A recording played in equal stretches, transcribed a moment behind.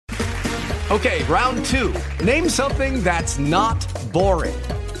Okay, round two. Name something that's not boring.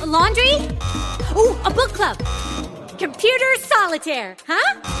 A laundry? Ooh, a book club. Computer solitaire,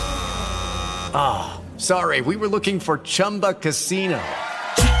 huh? Ah, sorry, we were looking for Chumba Casino.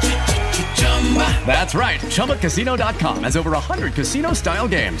 That's right, ChumbaCasino.com has over 100 casino-style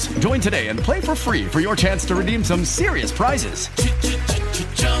games. Join today and play for free for your chance to redeem some serious prizes.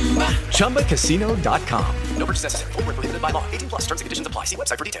 ChumbaCasino.com. No purchase necessary. Void where prohibited by law. 18 plus. Terms and conditions apply. See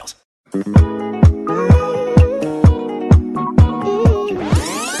website for details.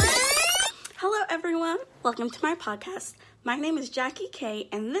 Hello everyone, welcome to my podcast. My name is Jackie K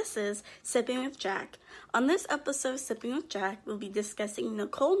and this is Sipping with Jack. On this episode of Sipping with Jack, we'll be discussing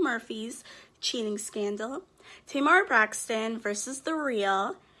Nicole Murphy's cheating scandal, Tamar Braxton versus The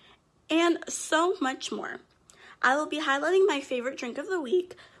Real, and so much more. I will be highlighting my favorite drink of the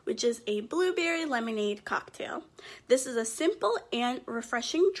week, which is a blueberry lemonade cocktail. This is a simple and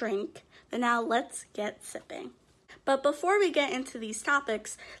refreshing drink. Then now let's get sipping. But before we get into these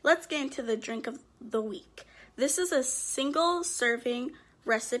topics, let's get into the drink of the week. This is a single serving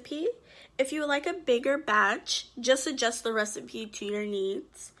recipe. If you would like a bigger batch, just adjust the recipe to your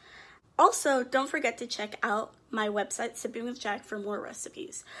needs. Also, don't forget to check out my website, Sipping with Jack, for more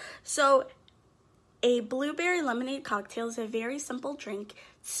recipes. So, a blueberry lemonade cocktail is a very simple drink,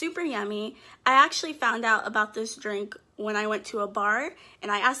 super yummy. I actually found out about this drink when I went to a bar,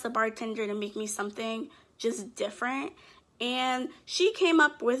 and I asked the bartender to make me something just different, and she came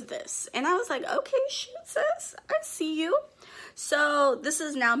up with this, and I was like, okay, shoot, sis, I see you. So this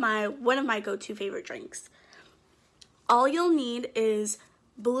is now one of my go-to favorite drinks. All you'll need is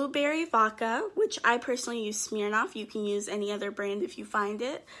blueberry vodka, which I personally use Smirnoff. You can use any other brand if you find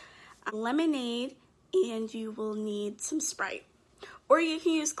it. Lemonade, and you will need some Sprite. Or you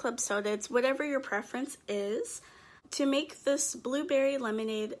can use club soda. It's whatever your preference is. To make this blueberry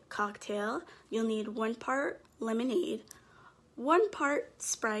lemonade cocktail, you'll need 1 part lemonade, 1 part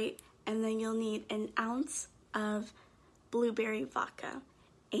Sprite, and then you'll need an ounce of blueberry vodka.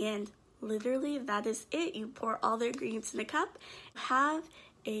 And literally that is it. You pour all the ingredients in a cup, have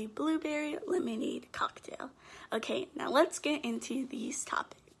a blueberry lemonade cocktail. Okay, now let's get into these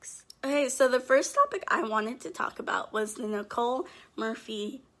topics. Okay, so the first topic I wanted to talk about was the Nicole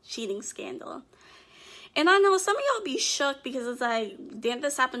Murphy cheating scandal. And I know some of y'all be shook because it's like, didn't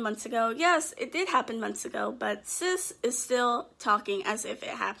this happen months ago? Yes, it did happen months ago, but sis is still talking as if it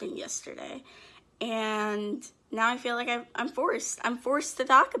happened yesterday. And now I feel like I'm forced to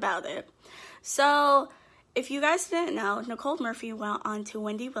talk about it. So, if you guys didn't know, Nicole Murphy went on to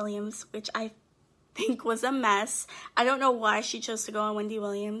Wendy Williams, which I think was a mess. I don't know why she chose to go on Wendy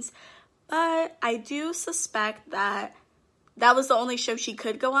Williams, but I do suspect that was the only show she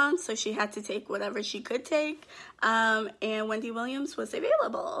could go on, so she had to take whatever she could take, and Wendy Williams was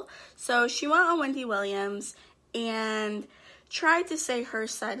available. So she went on Wendy Williams and tried to say her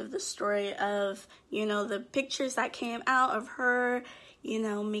side of the story of, the pictures that came out of her,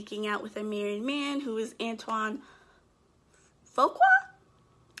 making out with a married man who is Antoine Fuqua?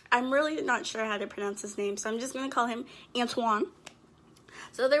 I'm really not sure how to pronounce his name, so I'm just going to call him Antoine.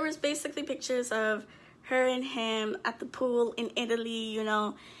 So there was basically pictures of her and him at the pool in Italy,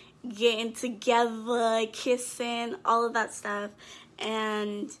 getting together, kissing, all of that stuff.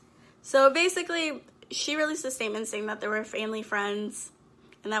 And so basically, she released a statement saying that they were family friends,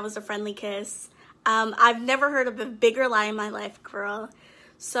 and that was a friendly kiss. I've never heard of a bigger lie in my life, girl.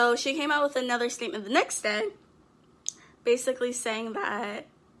 So she came out with another statement the next day, basically saying that,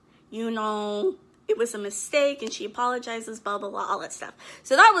 it was a mistake, and she apologizes, blah, blah, blah, all that stuff.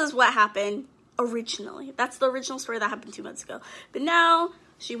 So that was what happened originally. That's the original story that happened 2 months ago. But now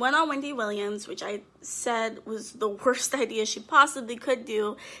she went on Wendy Williams, which I said was the worst idea she possibly could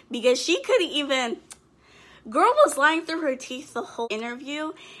do, because she couldn't even... Girl was lying through her teeth the whole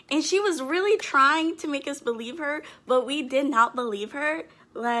interview, and she was really trying to make us believe her, but we did not believe her.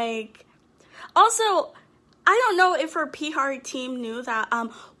 Also, I don't know if her PR team knew that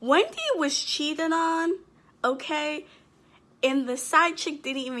Wendy was cheated on, okay? And the side chick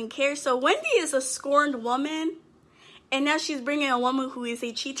didn't even care. So Wendy is a scorned woman, and now she's bringing a woman who is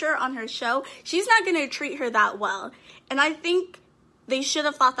a cheater on her show. She's not going to treat her that well. And I think they should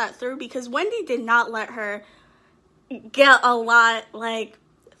have thought that through, because Wendy did not let her get a lot,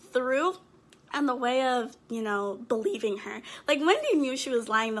 through in the way of, believing her. Wendy knew she was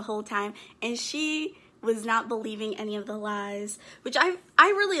lying the whole time, and she was not believing any of the lies, which I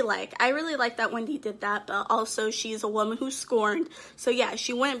really like. I really like that Wendy did that, but also she's a woman who's scorned. So yeah,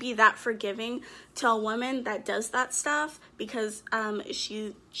 she wouldn't be that forgiving to a woman that does that stuff, because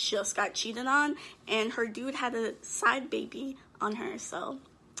she just got cheated on, and her dude had a side baby on her. So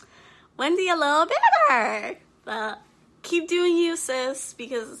Wendy a little better. But keep doing you, sis,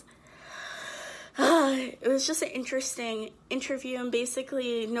 because it was just an interesting interview. And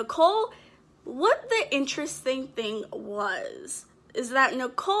basically, Nicole, what the interesting thing was is that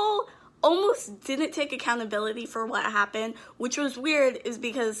Nicole almost didn't take accountability for what happened, which was weird, is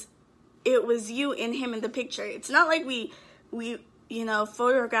because it was you and him in the picture. It's not like we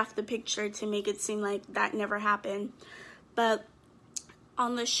photographed the picture to make it seem like that never happened. But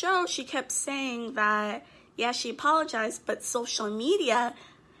on the show, she kept saying that, yeah, she apologized, but social media,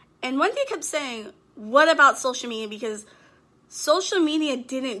 and Wendy kept saying, what about social media? Because social media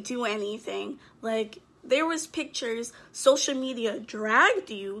didn't do anything. Like, there was pictures, social media dragged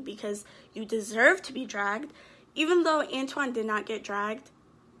you because you deserve to be dragged, even though Antoine did not get dragged,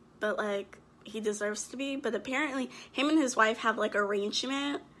 but, like, he deserves to be. But apparently, him and his wife have, like,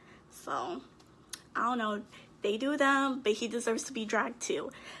 arrangement, so, I don't know, they do them, but he deserves to be dragged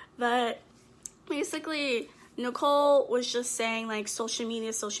too. But, basically, Nicole was just saying, like, social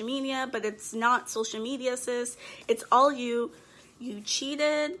media, but it's not social media, sis. It's all you. You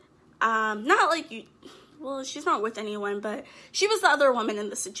cheated. Not like you, well, she's not with anyone, but she was the other woman in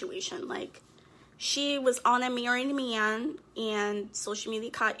the situation. Like, she was on a married man, and social media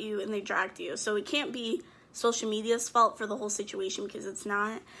caught you, and they dragged you. So it can't be social media's fault for the whole situation, because it's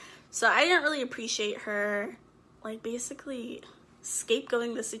not. So I didn't really appreciate her, like, basically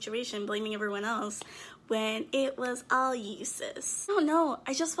scapegoating the situation, blaming everyone else, when it was all you, sis. I don't know.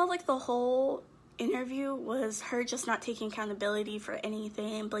 I just felt like the whole interview was her just not taking accountability for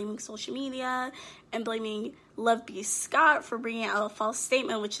anything, blaming social media and blaming Love B. Scott for bringing out a false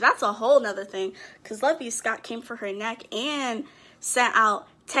statement, which that's a whole nother thing, because Love B. Scott came for her neck and sent out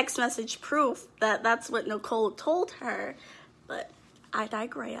text message proof that that's what Nicole told her. But I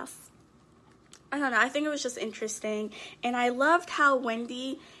digress. I don't know, I think it was just interesting, and I loved how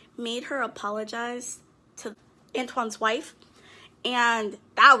Wendy made her apologize to Antoine's wife, and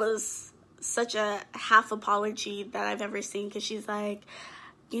that was such a half apology that I've ever seen, because she's like,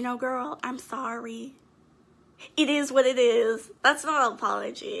 you know, girl, I'm sorry. It is what it is. That's not an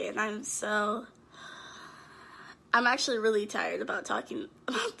apology. And I'm actually really tired about talking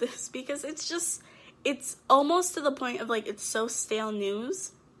about this, because it's almost to the point of, like, it's so stale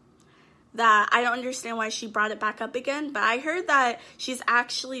news that I don't understand why she brought it back up again. But I heard that she's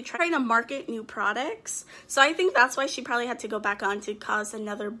actually trying to market new products. So I think that's why she probably had to go back on, to cause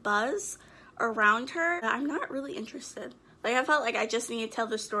another buzz around her. I'm not really interested. Like, I felt like I just need to tell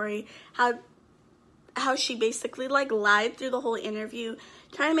the story, how she basically, like, lied through the whole interview,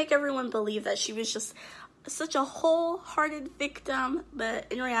 trying to make everyone believe that she was just such a wholehearted victim,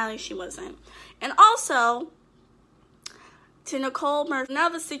 but in reality she wasn't. And also, to Nicole Murphy, now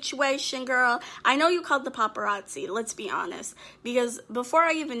the situation, girl, I know you called the paparazzi, let's be honest, because before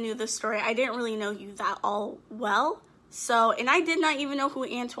I even knew this story, I didn't really know you that all well. So, and I did not even know who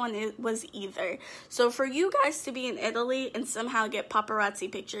Antoine was either. So for you guys to be in Italy and somehow get paparazzi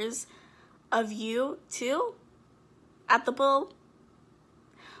pictures of you too at the pool,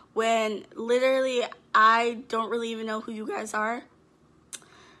 when literally I don't really even know who you guys are.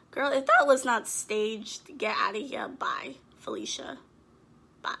 Girl, if that was not staged, get out of here. Bye, Felicia.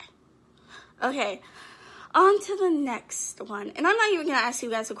 Bye. Okay, on to the next one. And I'm not even going to ask you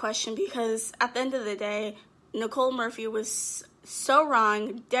guys a question, because at the end of the day, Nicole Murphy was so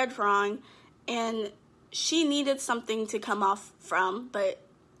wrong, dead wrong, and she needed something to come off from, but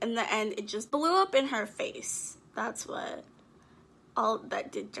in the end, it just blew up in her face. That's what all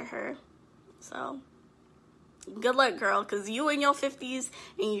that did to her. So, good luck, girl, because you in your 50s,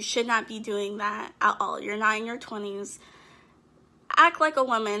 and you should not be doing that at all. You're not in your 20s. Act like a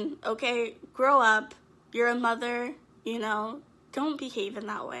woman, okay? Grow up. You're a mother, you know? Don't behave in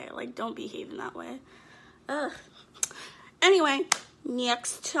that way. Like, don't behave in that way. Ugh. Anyway,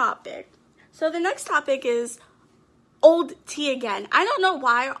 next topic. So the next topic is old tea again. I don't know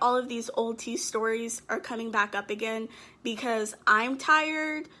why all of these old tea stories are coming back up again, because I'm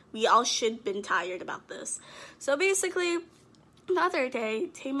tired. We all should have been tired about this. So basically, the other day,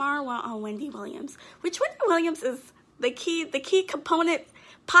 Tamar went on Wendy Williams, which Wendy Williams is the key component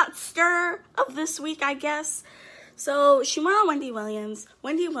pot stirrer of this week, I guess. So she went on Wendy Williams.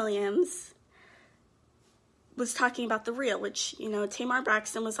 Wendy Williams was talking about The Real, which, you know, Tamar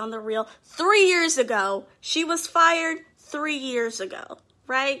Braxton was on The Real 3 years ago. She was fired 3 years ago,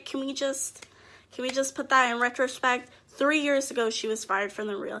 right? Can we just put that in retrospect? 3 years ago, she was fired from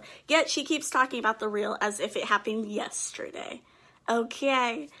The Real. Yet she keeps talking about The Real as if it happened yesterday.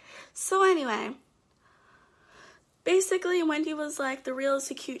 Okay. So anyway, basically, Wendy was like, The Real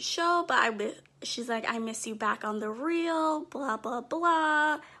is a cute show, but she's like, I miss you back on The Real, blah, blah,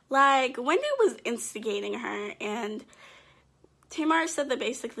 blah. Like, Wendy was instigating her, and Tamar said that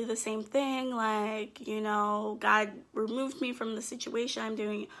basically the same thing, like, you know, God removed me from the situation, I'm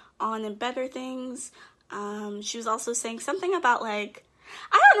doing on and better things. She was also saying something about, like,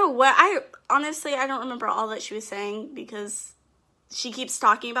 I don't know what, I don't remember all that she was saying, because she keeps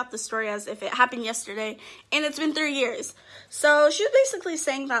talking about the story as if it happened yesterday, and it's been 3 years. So she was basically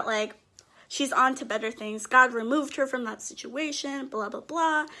saying that, like, she's on to better things, God removed her from that situation, blah, blah,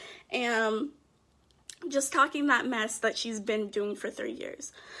 blah, and just talking that mess that she's been doing for 3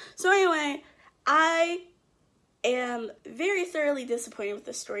 years. So anyway, I am very thoroughly disappointed with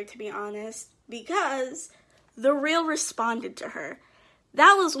the story, to be honest, because The Real responded to her.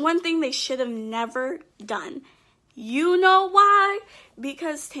 That was one thing they should have never done. You know why?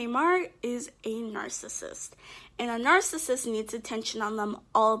 Because Tamar is a narcissist. And a narcissist needs attention on them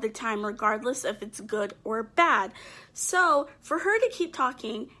all the time, regardless if it's good or bad. So, for her to keep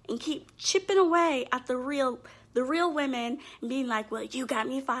talking and keep chipping away at the real women and being like, well, you got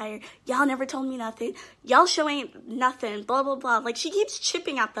me fired. Y'all never told me nothing. Y'all show ain't nothing. Blah, blah, blah. Like, she keeps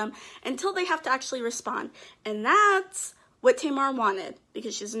chipping at them until they have to actually respond. And that's what Tamar wanted,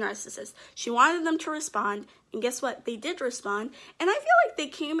 because she's a narcissist. She wanted them to respond, and guess what? They did respond, and I feel like they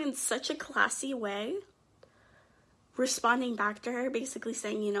came in such a classy way, responding back to her, basically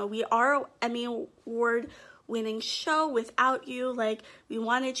saying, you know, we are an Emmy Award-winning show without you, like, we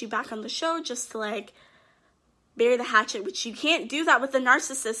wanted you back on the show just to, like, bury the hatchet, which you can't do that with a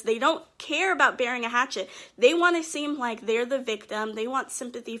narcissist. They don't care about burying a hatchet. They want to seem like they're the victim. They want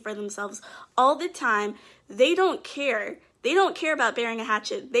sympathy for themselves all the time. They don't care. They don't care about burying a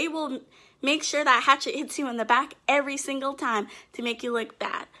hatchet. They will make sure that hatchet hits you in the back every single time to make you look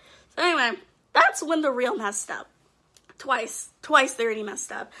bad. So anyway, that's when The Real messed up. Twice they already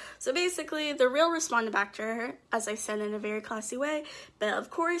messed up. So basically, The Real responded back to her, as I said, in a very classy way. But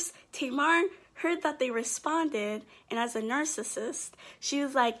of course, Tamar heard that they responded, and as a narcissist, she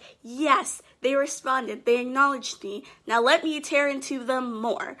was like, yes, they responded, they acknowledged me, now let me tear into them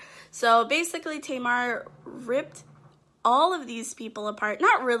more. So basically, Tamar ripped all of these people apart.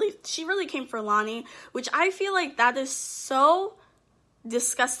 Not really, she really came for Lonnie, which I feel like that is so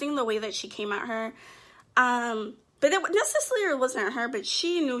disgusting, the way that she came at her. But it necessarily wasn't her, but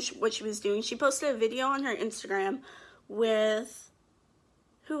she knew what she was doing. She posted a video on her Instagram with,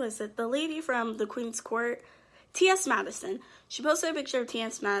 who is it? The lady from the Queen's Court, T.S. Madison. She posted a picture of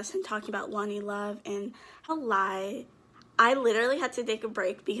T.S. Madison talking about Lonnie Love and how I literally had to take a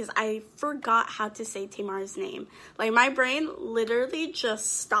break because I forgot how to say Tamar's name. Like, my brain literally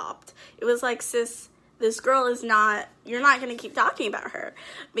just stopped. It was like, sis, this girl is not, you're not going to keep talking about her.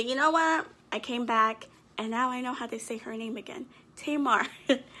 But you know what? I came back, and now I know how to say her name again. Tamar.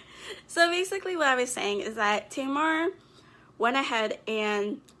 So basically what I was saying is that Tamar went ahead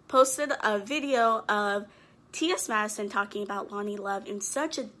and posted a video of T.S. Madison talking about Lonnie Love in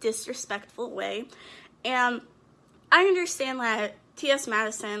such a disrespectful way. And I understand that T.S.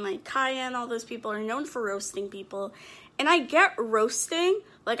 Madison, like Kaya and all those people are known for roasting people. And I get roasting.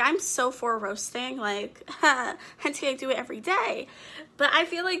 Like, I'm so for roasting. Like, I do it every day. But I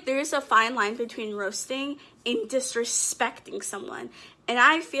feel like there's a fine line between roasting and disrespecting someone. And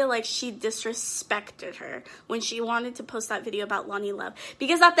I feel like she disrespected her when she wanted to post that video about Lonnie Love.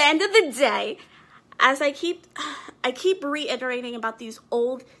 Because at the end of the day, as I keep reiterating about these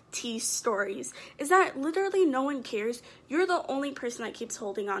old tea stories, is that literally no one cares. You're the only person that keeps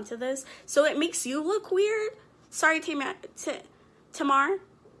holding on to this. So it makes you look weird. Sorry, Tamar?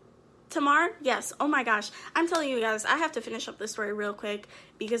 Yes. Oh my gosh. I'm telling you guys, I have to finish up this story real quick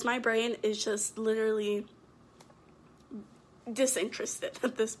because my brain is just literally disinterested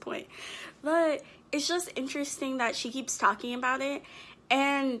at this point. But it's just interesting that she keeps talking about it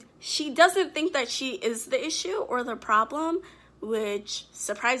and she doesn't think that she is the issue or the problem, which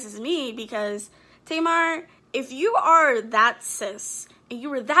surprises me because Tamar, if you are that cis and you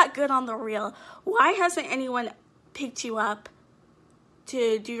were that good on The Real, why hasn't anyone picked you up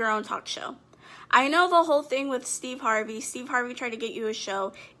to do your own talk show? I know the whole thing with Steve Harvey tried to get you a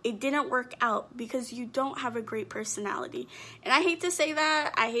show. It didn't work out because you don't have a great personality. And I hate to say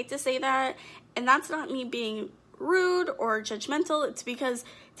that. And that's not me being rude or judgmental. It's because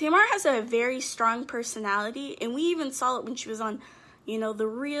Tamar has a very strong personality. And we even saw it when she was on, The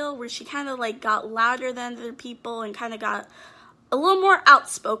Real, where she kind of like got louder than other people and kind of got a little more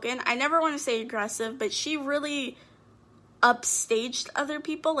outspoken. I never want to say aggressive, but she really upstaged other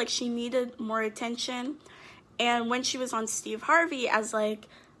people. Like, she needed more attention. And when she was on Steve Harvey as like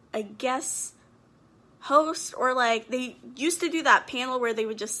a guest host, or like they used to do that panel where they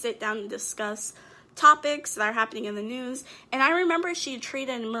would just sit down and discuss topics that are happening in the news. And I remember she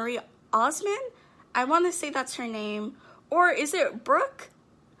treated Marie Osmond. I want to say that's her name. Or is it Brooke?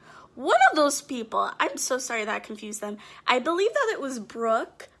 One of those people. I'm so sorry that I confused them. I believe that it was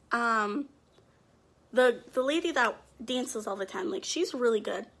Brooke. The lady that dances all the time. Like, she's really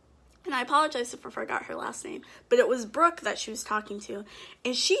good. And I apologize if I forgot her last name. But it was Brooke that she was talking to.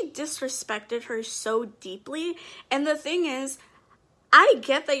 And she disrespected her so deeply. And the thing is, I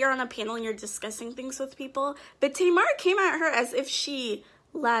get that you're on a panel and you're discussing things with people. But Tamar came at her as if she,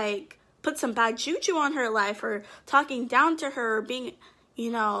 like, put some bad juju on her life. Or talking down to her. Or being,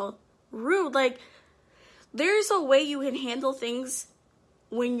 rude. Like, there's a way you can handle things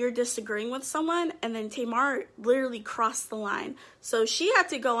when you're disagreeing with someone, and then Tamar literally crossed the line. So she had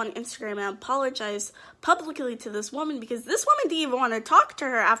to go on Instagram and apologize publicly to this woman, because this woman didn't even want to talk to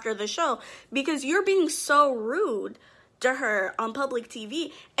her after the show, because you're being so rude to her on public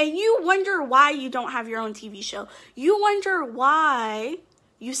TV, and you wonder why you don't have your own TV show. You wonder why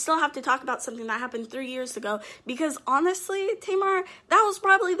you still have to talk about something that happened 3 years ago, because honestly, Tamar, that was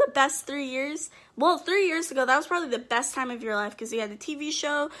probably the best 3 years. Well, 3 years ago, that was probably the best time of your life, because you had a TV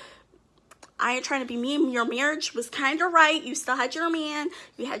show. I ain't trying to be mean. Your marriage was kind of right. You still had your man.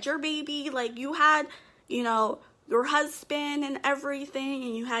 You had your baby. Like, you had, your husband and everything,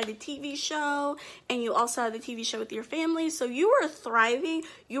 and you had a TV show, and you also had a TV show with your family. So you were thriving.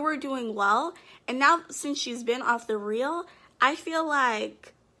 You were doing well. And now, since she's been off the reel, I feel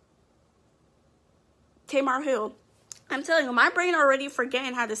like Tamar who? I'm telling you, my brain already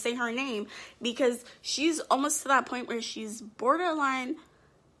forgetting how to say her name, because she's almost to that point where she's borderline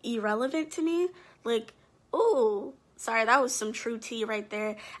irrelevant to me. Like, oh, sorry, that was some true tea right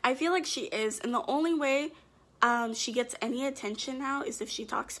there. I feel like she is, and the only way she gets any attention now is if she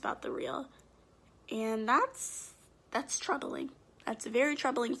talks about the real. And that's troubling. That's very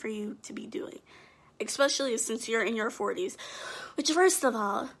troubling for you to be doing. Especially since you're in your 40s. Which, first of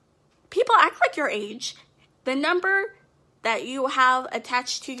all, people act like your age. The number that you have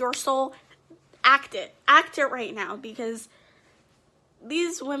attached to your soul, act it. Act it right now. Because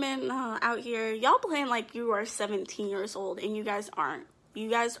these women out here, y'all playing like you are 17 years old. And you guys aren't. You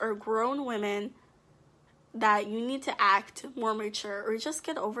guys are grown women that you need to act more mature. Or just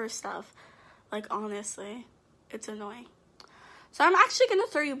get over stuff. Like, honestly, it's annoying. So I'm actually going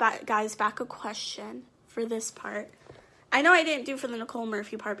to throw you guys back a question for this part. I know I didn't do for the Nicole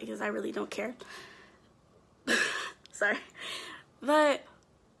Murphy part because I really don't care. Sorry. But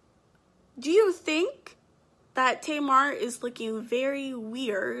do you think that Tamar is looking very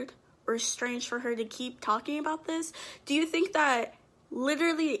weird or strange for her to keep talking about this? Do you think that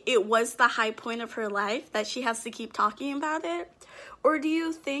literally it was the high point of her life that she has to keep talking about it? Or do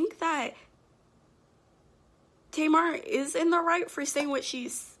you think that Tamar is in the right for saying what she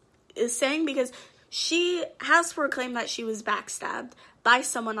is saying, because she has proclaimed that she was backstabbed by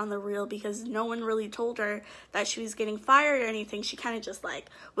someone on the reel, because no one really told her that she was getting fired or anything. She kind of just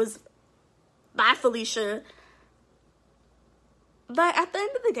was, bye Felicia. But at the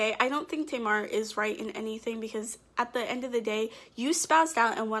end of the day, I don't think Tamar is right in anything, because at the end of the day, you spazzed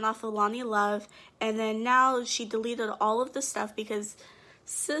out and went off of Lonnie Love, and then now she deleted all of the stuff because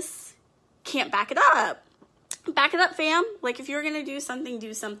sis can't back it up. Back it up, fam. Like, if you're gonna do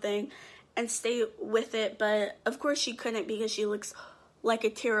something and stay with it. But of course she couldn't, because she looks like a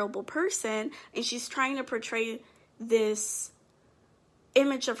terrible person, and she's trying to portray this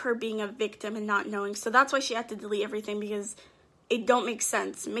image of her being a victim and not knowing. So that's why she had to delete everything, because it don't make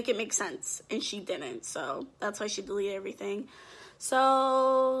sense. Make it make sense. And she didn't. So that's why she deleted everything.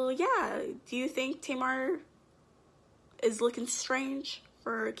 So yeah, do you think Tamar is looking strange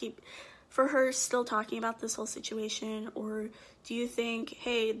for her still talking about this whole situation? Or do you think,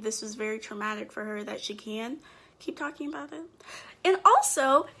 hey, this was very traumatic for her that she can keep talking about it? And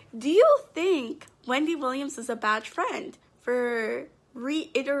also, do you think Wendy Williams is a bad friend for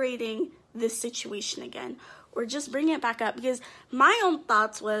reiterating this situation again? Or just bring it back up? Because my own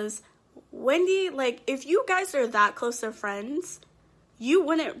thoughts was, Wendy, if you guys are that close of friends, you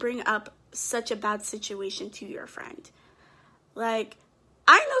wouldn't bring up such a bad situation to your friend.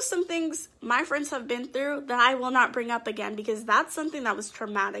 I know some things my friends have been through that I will not bring up again, because that's something that was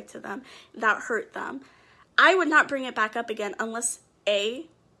traumatic to them, that hurt them. I would not bring it back up again unless A,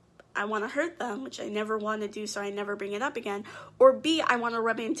 I want to hurt them, which I never want to do, so I never bring it up again, or B, I want to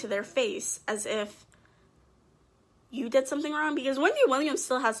rub it into their face as if you did something wrong. Because Wendy Williams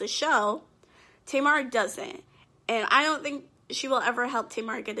still has a show, Tamar doesn't, and I don't think she will ever help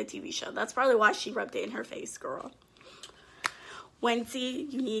Tamar get a TV show. That's probably why she rubbed it in her face, girl. Wendy,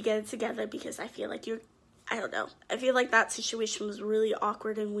 you need to get it together, because I feel like I don't know. I feel like that situation was really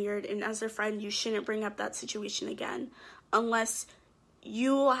awkward and weird, and as a friend, you shouldn't bring up that situation again unless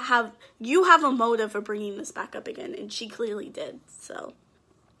you have a motive of bringing this back up again, and she clearly did. So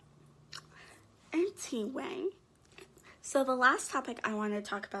anyway, so the last topic I wanted to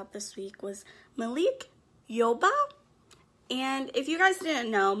talk about this week was Malik Yoba. And if you guys didn't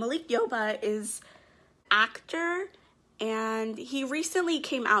know, Malik Yoba is an actor, and he recently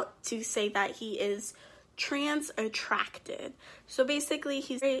came out to say that he is trans attracted. So basically,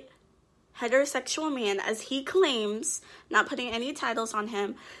 he's a heterosexual man, as he claims, not putting any titles on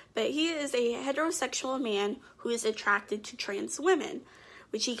him, but he is a heterosexual man who is attracted to trans women,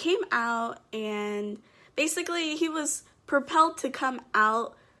 which he came out, and basically he was propelled to come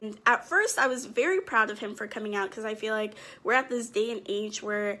out. And at first, I was very proud of him for coming out, because I feel like we're at this day and age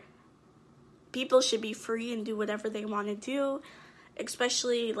where people should be free and do whatever they want to do,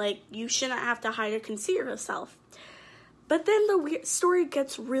 especially, like, you shouldn't have to hide or conceal yourself. But then the story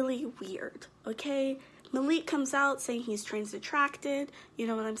gets really weird, okay? Malik comes out saying he's trans attracted, you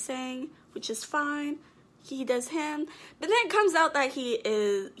know what I'm saying, which is fine. He does him. But then it comes out that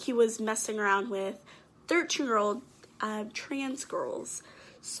he was messing around with 13-year-old trans girls.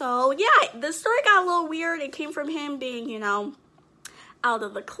 So yeah, the story got a little weird. It came from him being, you know, out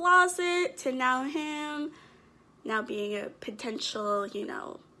of the closet to now him now being a potential,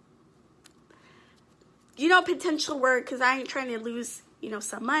 potential work, because I ain't trying to lose,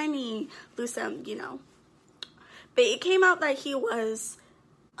 some money, lose some, But it came out that he was,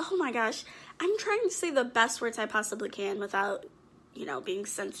 oh my gosh, I'm trying to say the best words I possibly can without, being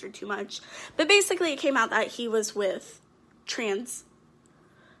censored too much. But basically it came out that he was with trans.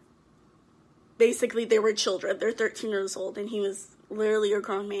 Basically they were children. They're 13 years old and he was literally a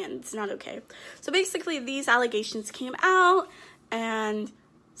grown man. It's not okay. So basically these allegations came out, and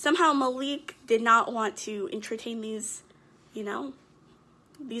somehow Malik did not want to entertain these,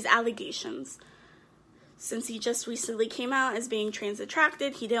 these allegations. Since he just recently came out as being trans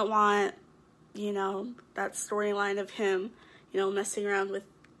attracted, he didn't want, that storyline of him, messing around with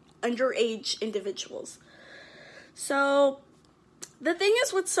underage individuals. So the thing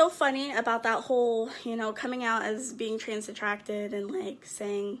is, what's so funny about that whole, coming out as being trans attracted and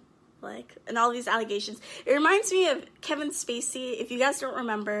saying and all these allegations, it reminds me of Kevin Spacey. If you guys don't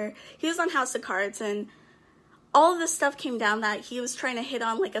remember, he was on House of Cards, and all of this stuff came down that he was trying to hit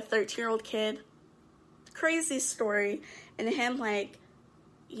on a 13-year-old kid. Crazy story. And him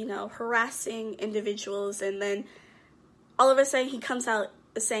harassing individuals, and then all of a sudden he comes out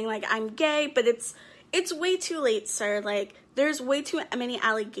saying I'm gay, but it's way too late, sir. There's way too many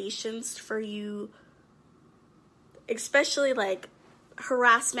allegations for you, especially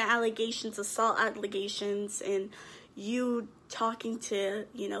harassment allegations, assault allegations, and you talking to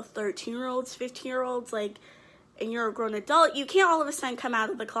 13-year-olds, 15-year-olds, and you're a grown adult. You can't all of a sudden come out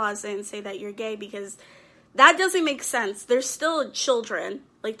of the closet and say that you're gay, because that doesn't make sense. They're still children.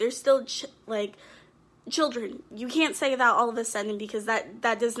 They're still children. You can't say that all of a sudden, because that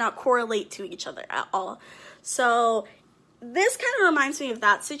does not correlate to each other at all. So this kind of reminds me of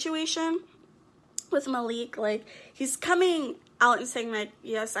that situation with Malik. He's coming out and saying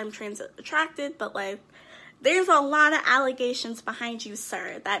yes, I'm trans attracted, but there's a lot of allegations behind you,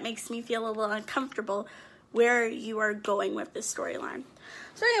 sir. That makes me feel a little uncomfortable where you are going with this storyline.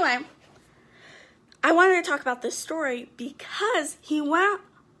 So anyway, I wanted to talk about this story because he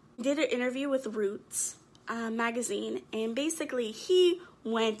did an interview with Roots magazine, and basically he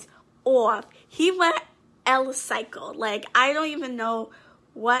went off. He went El Psycho. I don't even know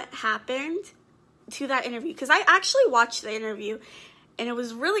what happened to that interview, because I actually watched the interview, and it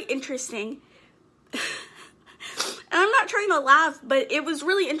was really interesting. And I'm not trying to laugh, but it was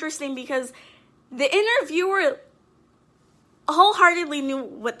really interesting because the interviewer wholeheartedly knew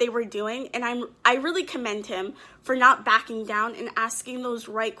what they were doing, and I really commend him for not backing down and asking those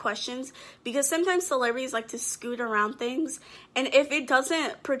right questions, because sometimes celebrities like to scoot around things, and if it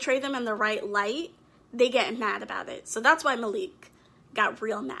doesn't portray them in the right light, they get mad about it. So that's why Malik got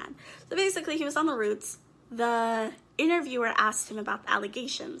real mad. So basically he was on the Roots. The interviewer asked him about the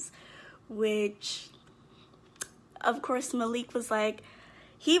allegations, which of course Malik was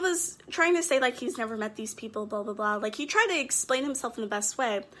he was trying to say he's never met these people, blah, blah, blah. He tried to explain himself in the best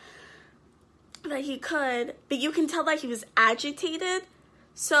way that he could, but you can tell that he was agitated.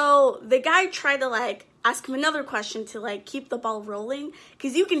 So the guy tried to ask him another question to keep the ball rolling,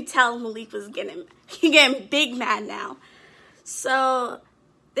 because you can tell Malik was getting big mad now. So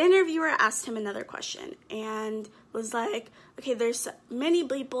the interviewer asked him another question, and was like, okay, there's many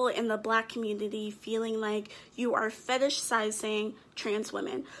people in the Black community feeling like you are fetishizing trans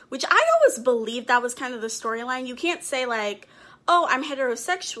women, which I always believed that was kind of the storyline. You can't say like, oh, I'm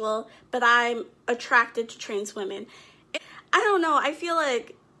heterosexual, but I'm attracted to trans women. I don't know. I feel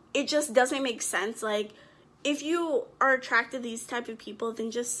like it just doesn't make sense. Like, if you are attracted to these type of people,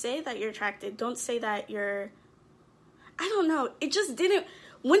 then just say that you're attracted. Don't say that you're, I don't know. It just didn't,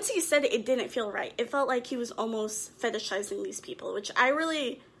 once he said it, it didn't feel right. It felt like he was almost fetishizing these people, which I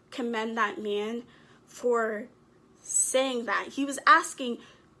really commend that man for saying that. He was asking,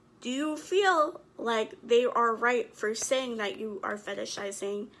 do you feel like they are right for saying that you are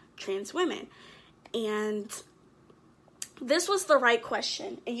fetishizing trans women? And this was the right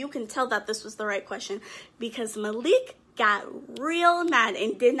question. And you can tell that this was the right question because Malik got real mad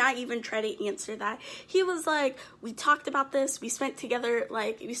and did not even try to answer that. He was like, we talked about this. We spent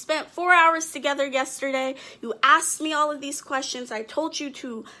 4 hours together yesterday. You asked me all of these questions. I told you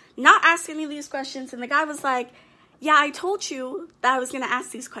to not ask any of these questions. And the guy was like, yeah, I told you that I was going to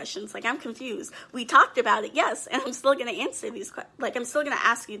ask these questions. Like, I'm confused. We talked about it, yes. And I'm still going to answer these I'm still going to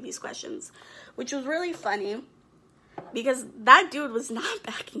ask you these questions, which was really funny because that dude was not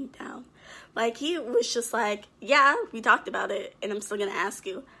backing down. Like, he was just like, yeah, we talked about it, and I'm still going to ask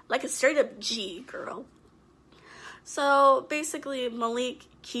you. Like a straight-up G, girl. So, basically, Malik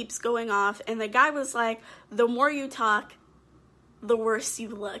keeps going off, and the guy was like, the more you talk, the worse you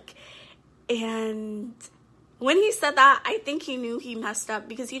look. And when he said that, I think he knew he messed up,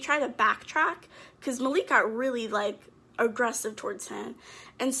 because he tried to backtrack, because Malik got really, like, aggressive towards him.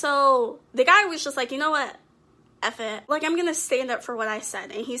 And so, the guy was just like, you know what? F it. Like, I'm gonna stand up for what I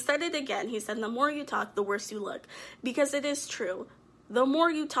said. And he said it again. He said, the more you talk, the worse you look. Because it is true. The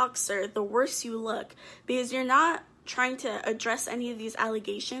more you talk, sir, the worse you look. Because you're not trying to address any of these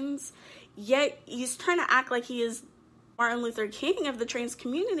allegations. Yet, he's trying to act like he is Martin Luther King of the trans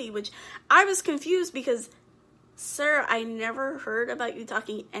community. Which, I was confused because, sir, I never heard about you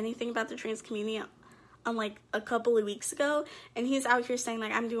talking anything about the trans community on, like, a couple of weeks ago. And he's out here saying,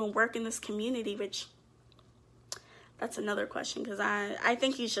 like, I'm doing work in this community, which that's another question, because I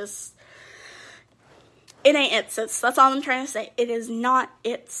think he's just, it ain't it, sis. That's all I'm trying to say. It is not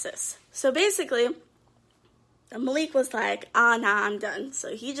it, sis. So basically, Malik was like, nah, I'm done.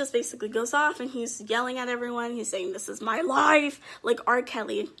 So he just basically goes off and he's yelling at everyone. He's saying, this is my life. Like R.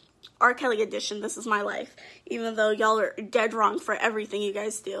 Kelly edition, this is my life. Even though y'all are dead wrong for everything you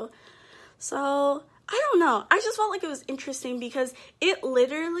guys do. So, I don't know. I just felt like it was interesting because it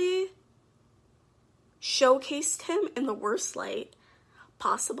literally showcased him in the worst light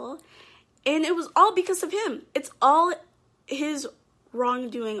possible, and it was all because of him. It's all his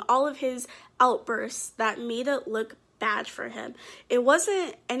wrongdoing, all of his outbursts that made it look bad for him. It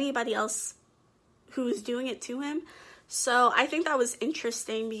wasn't anybody else who was doing it to him. So I think that was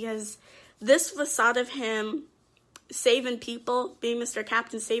interesting because this facade of him saving people, being Mr.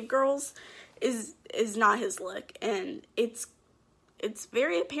 Captain Save Girls, is not his look, and it's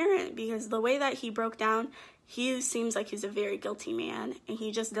very apparent because the way that he broke down, he seems like he's a very guilty man, and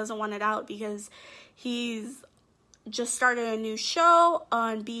he just doesn't want it out because he's just started a new show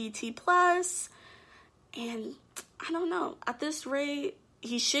on BET Plus, and I don't know, at this rate,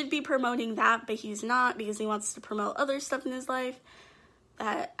 he should be promoting that, but he's not because he wants to promote other stuff in his life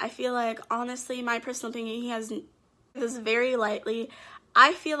that I feel like, honestly, my personal opinion, he has this very lightly.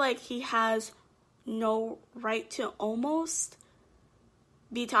 I feel like he has no right to almost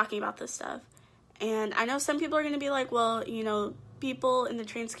be talking about this stuff. And I know some people are going to be like, well, you know, people in the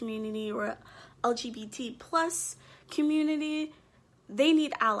trans community or LGBT plus community, they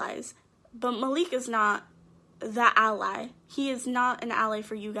need allies. But Malik is not the ally. He is not an ally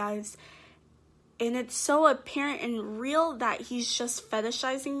for you guys. And it's so apparent and real that he's just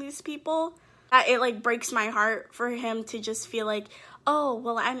fetishizing these people that it like breaks my heart for him to just feel like, oh,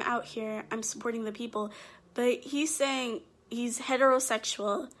 well, I'm out here, I'm supporting the people. But he's saying he's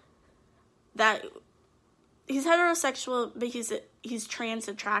heterosexual, but he's trans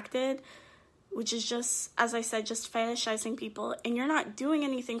attracted, which is just, as I said, just fetishizing people, and you're not doing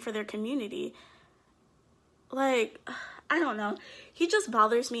anything for their community. Like, I don't know. He just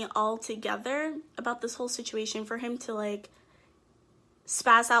bothers me altogether about this whole situation. For him to, like,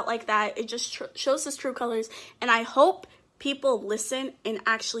 spaz out like that, it just shows his true colors, and I hope people listen and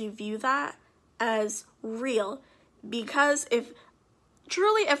actually view that as real. Because if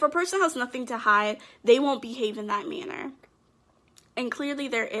a person has nothing to hide, they won't behave in that manner. And clearly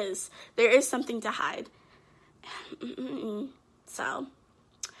there is something to hide. So,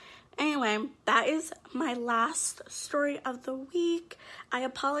 Anyway, that is my last story of the week. I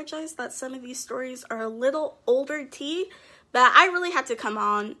apologize that some of these stories are a little older tea, but I really had to come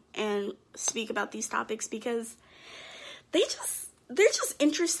on and speak about these topics because they're just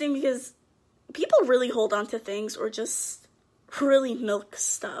interesting, because people really hold on to things or just really milk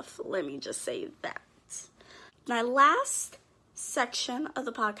stuff. Let me just say that. My last section of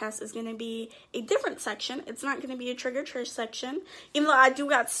the podcast is going to be a different section. It's not going to be a trigger church section, even though I do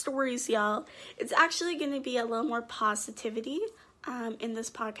got stories, y'all. It's actually going to be a little more positivity in this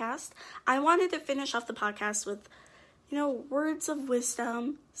podcast. I wanted to finish off the podcast with, words of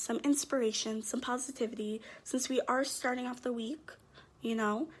wisdom, some inspiration, some positivity, since we are starting off the week.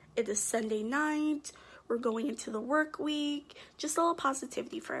 It is Sunday night. We're going into the work week. Just a little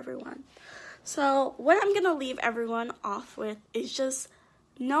positivity for everyone. So what I'm going to leave everyone off with is just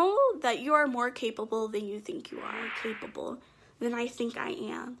know that you are more capable than you think you are capable, than I think I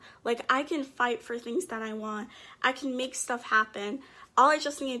am. Like, I can fight for things that I want. I can make stuff happen. All I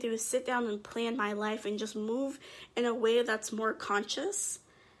just need to do is sit down and plan my life and just move in a way that's more conscious.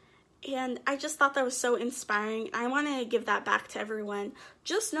 And I just thought that was so inspiring. I want to give that back to everyone.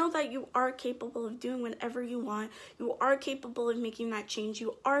 Just know that you are capable of doing whatever you want. You are capable of making that change.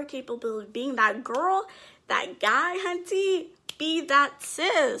 You are capable of being that girl, that guy, hunty. Be that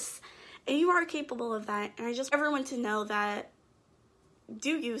sis. And you are capable of that. And I just want everyone to know that,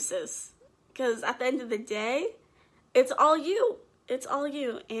 do you, sis. Because at the end of the day, it's all you. It's all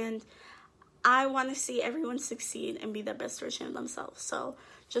you. And I want to see everyone succeed and be the best version of themselves. So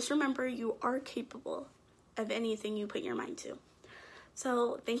just remember, you are capable of anything you put your mind to.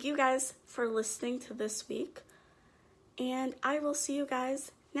 So thank you guys for listening to this week. And I will see you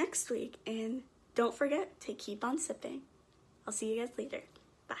guys next week. And don't forget to keep on sipping. I'll see you guys later.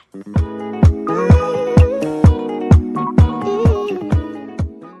 Bye.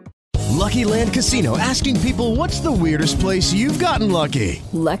 Lucky Land Casino, asking people, what's the weirdest place you've gotten lucky?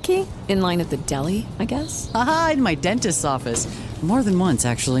 Lucky? In line at the deli, I guess? Aha, in my dentist's office. More than once,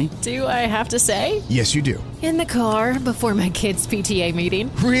 actually. Do I have to say? Yes, you do. In the car before my kids' PTA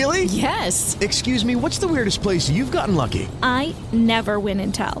meeting. Really? Yes. Excuse me, what's the weirdest place you've gotten lucky? I never win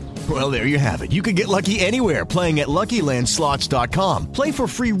and tell. Well, there you have it. You can get lucky anywhere, playing at LuckyLandSlots.com. Play for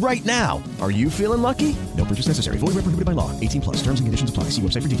free right now. Are you feeling lucky? No purchase necessary. Void where prohibited by law. 18+. Terms and conditions apply. See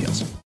website for details.